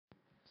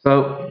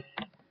So,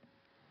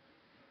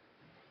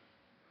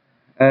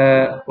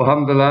 what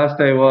happened the last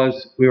day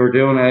was we're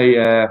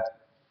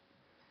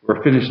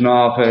finishing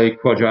off a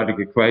quadratic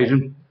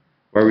equation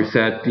where we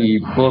said the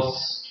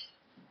bus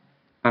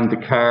and the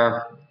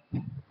car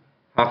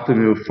have to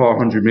move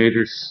 400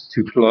 meters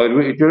to collide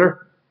with each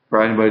other.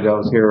 For anybody that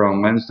was here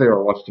on Wednesday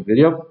or watched the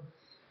video.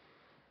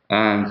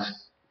 And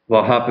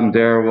what happened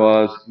there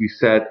was we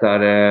said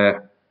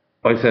that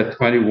I said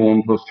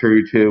 21 plus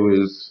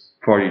 32 is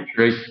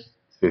 43,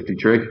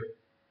 53.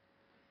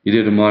 You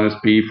did a minus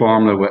b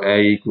formula with a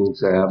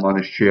equals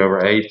minus 3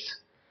 over 8,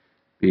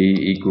 b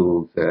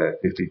equals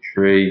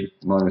 53,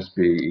 minus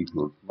b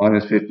equals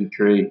minus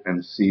 53,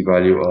 and c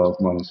value of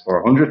minus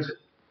 400.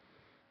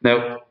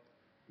 Now,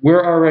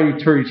 we're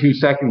already 32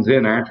 seconds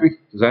in, aren't we?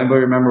 Does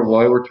anybody remember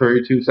why we're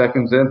 32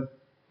 seconds in?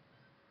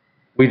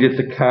 We did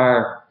the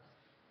car.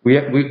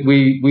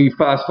 We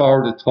fast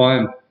forwarded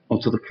time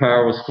until the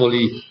car was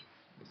fully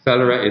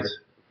accelerated.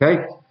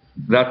 Okay?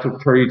 That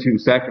took 32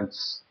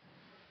 seconds.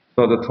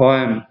 So the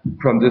time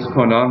from this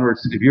point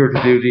onwards, if you were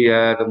to do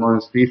the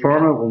minus b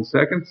formula, 1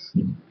 second.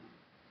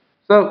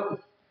 So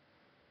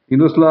you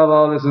just log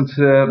all this into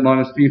the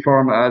minus b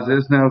formula as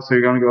is now. So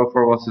you're going to go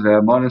for what's it?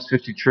 Minus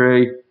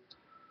 53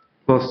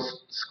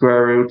 plus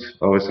square root.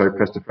 Oh, sorry,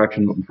 press the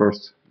fraction button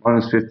first.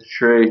 Minus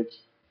 53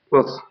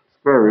 plus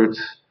square root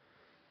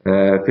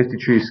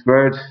 53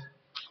 squared.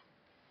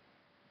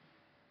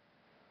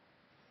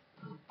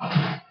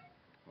 What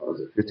was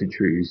it?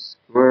 53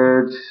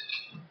 squared.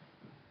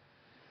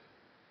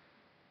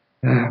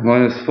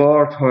 Minus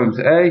 4 times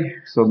a,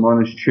 so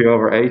minus 3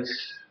 over 8 times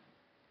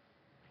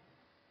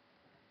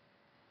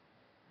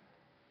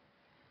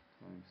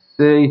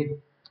c,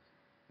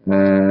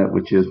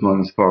 which is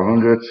minus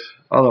 400,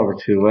 all over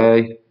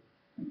 2a.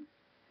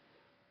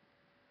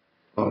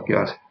 Oh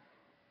god,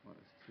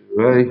 minus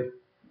 2a,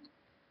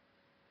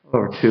 all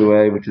over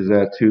 2a, which is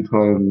 2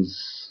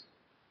 times,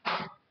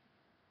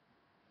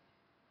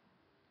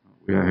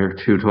 we are here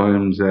 2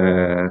 times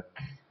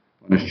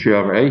minus 3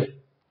 over 8.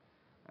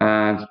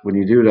 And when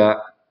you do that,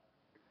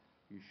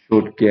 you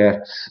should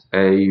get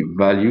a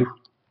value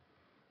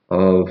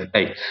of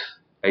 8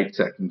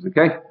 seconds,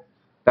 okay?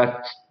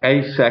 That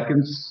 8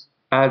 seconds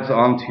adds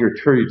on to your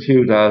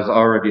 32 that has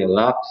already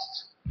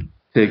elapsed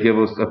to give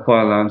us a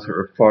final answer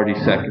of 40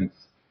 seconds.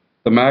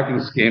 The marking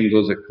scheme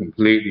does it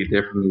completely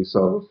differently,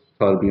 so I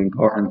thought it'd be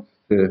important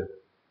to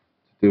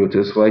do it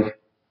this way.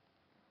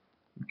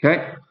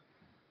 Okay?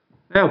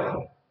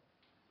 Now,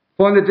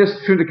 find the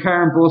distance between the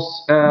car and bus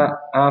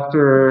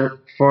after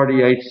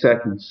 48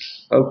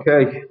 seconds.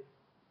 Okay.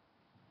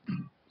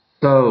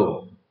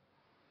 So,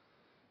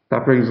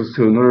 that brings us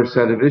to another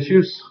set of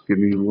issues. Give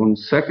me 1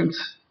 second.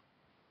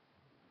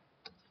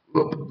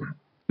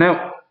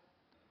 Now,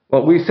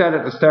 what we said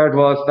at the start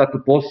was that the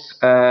bus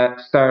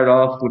started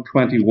off with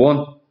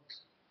 21.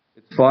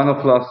 Its final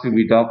velocity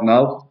we don't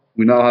know.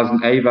 We know it has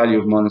an a value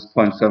of minus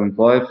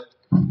 0.75.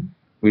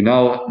 We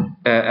know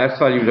s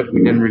value that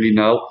we didn't really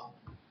know.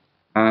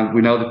 And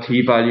we know the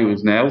t value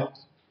is now.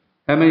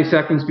 How many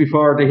seconds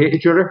before they hit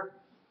each other?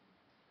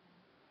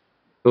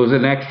 It was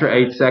an extra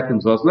 8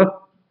 seconds, wasn't it?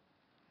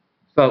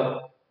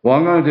 So, what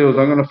I'm going to do is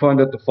I'm going to find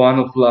out the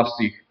final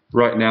velocity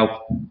right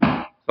now.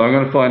 So I'm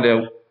going to find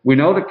out, we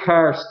know the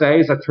car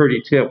stays at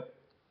 32,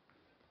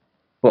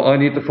 but I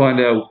need to find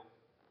out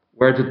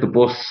where did the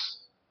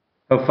bus,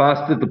 how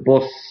fast did the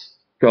bus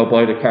go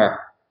by the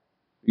car?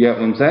 You get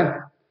what I'm saying?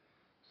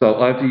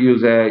 So I have to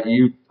use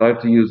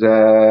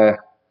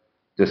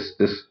this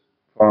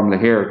formula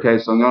here, okay?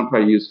 So I'm going to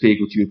try to use v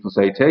equals u plus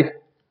at. And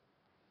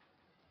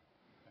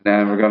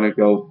then we're going to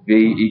go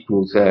v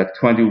equals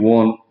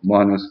 21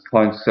 minus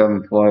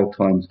 0.75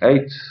 times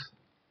 8.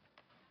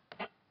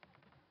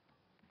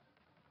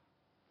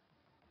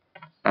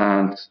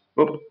 And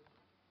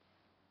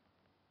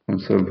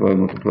 0.75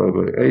 multiplied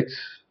by 8.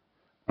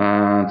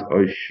 And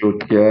I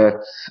should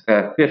get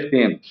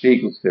 15. V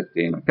equals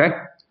 15, okay?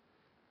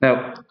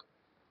 Now,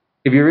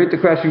 if you read the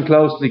question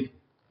closely,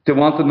 they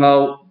want to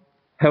know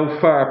how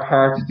far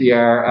apart they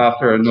are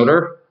after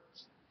another.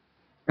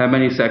 How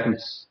many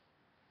seconds?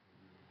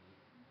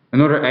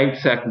 Another 8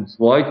 seconds.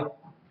 Why?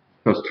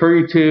 Because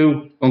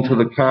 32 until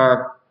the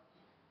car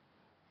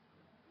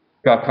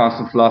got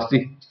constant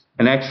velocity.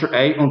 An extra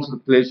 8 until the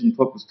collision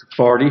took us to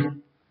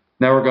 40.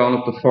 Now we're going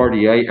up to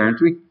 48,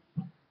 aren't we?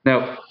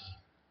 Now,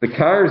 the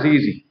car is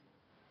easy.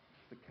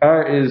 The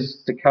car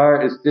is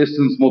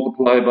distance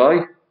multiplied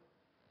by,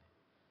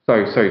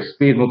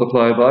 speed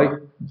multiplied by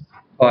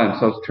time.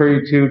 So it's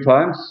 32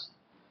 times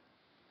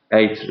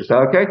 8. Is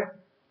that okay?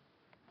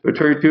 So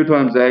 32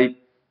 times 8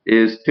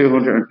 is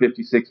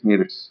 256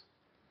 meters.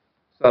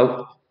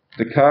 So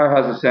the car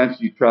has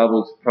essentially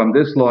travelled from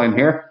this line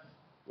here,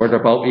 where they're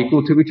both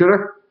equal to each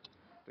other.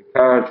 The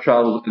car has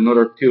travelled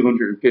another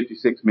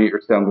 256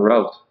 meters down the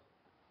road.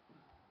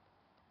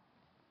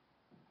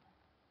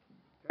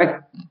 Okay.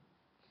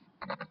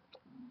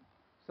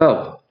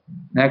 So,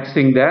 next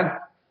thing then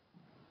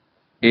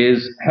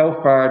is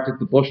how far did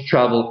the bus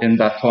travel in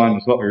that time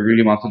is what we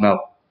really want to know.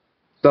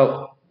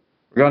 So,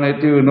 we're going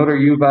to do another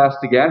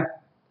UVAST again.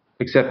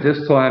 except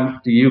this time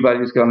the U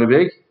value is going to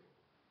be,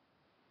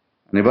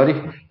 anybody?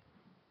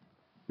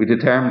 We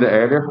determined it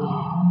earlier.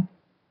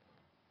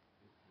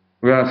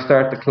 We're going to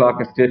start the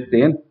clock at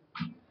 15.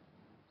 So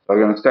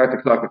we're going to start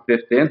the clock at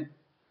 15.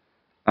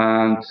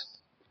 And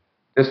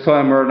this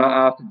time we're not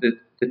after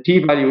the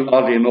t value,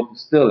 oddly enough,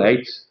 is still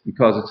 8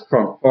 because it's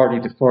from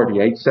 40 to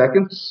 48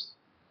 seconds.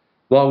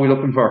 What are we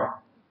looking for?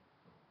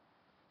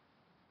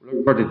 We're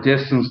looking for the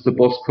distance the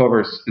bus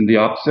covers in the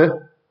opposite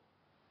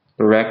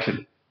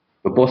direction.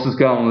 The bus is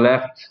going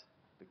left,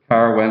 the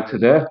car went to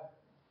the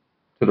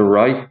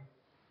right,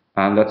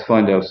 and let's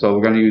find out. So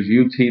we're going to use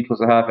ut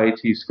plus a half at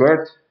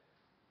squared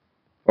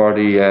for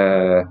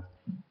the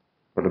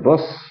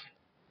bus.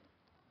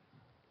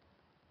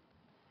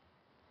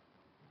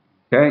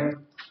 Okay,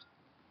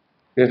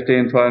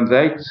 15 times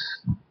 8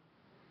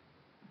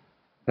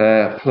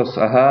 plus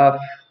a half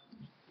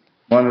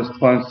minus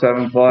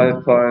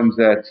 0.75 times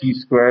t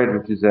squared,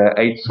 which is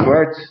 8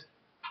 squared.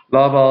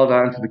 Lob all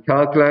down to the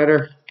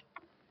calculator,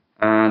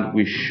 and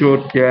we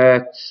should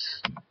get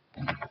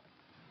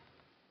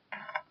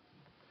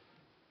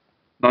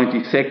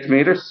 96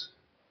 meters.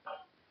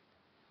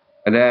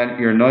 And then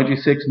your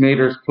 96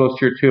 meters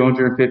plus your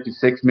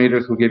 256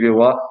 meters will give you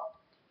what?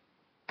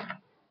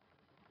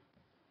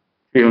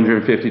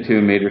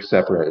 352 meters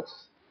separated.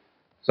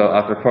 So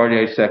after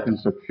 48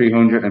 seconds, they're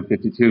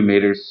 352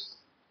 meters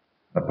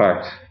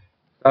apart.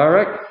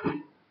 Alright?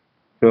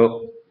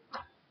 Cool.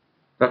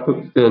 That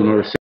took still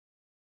another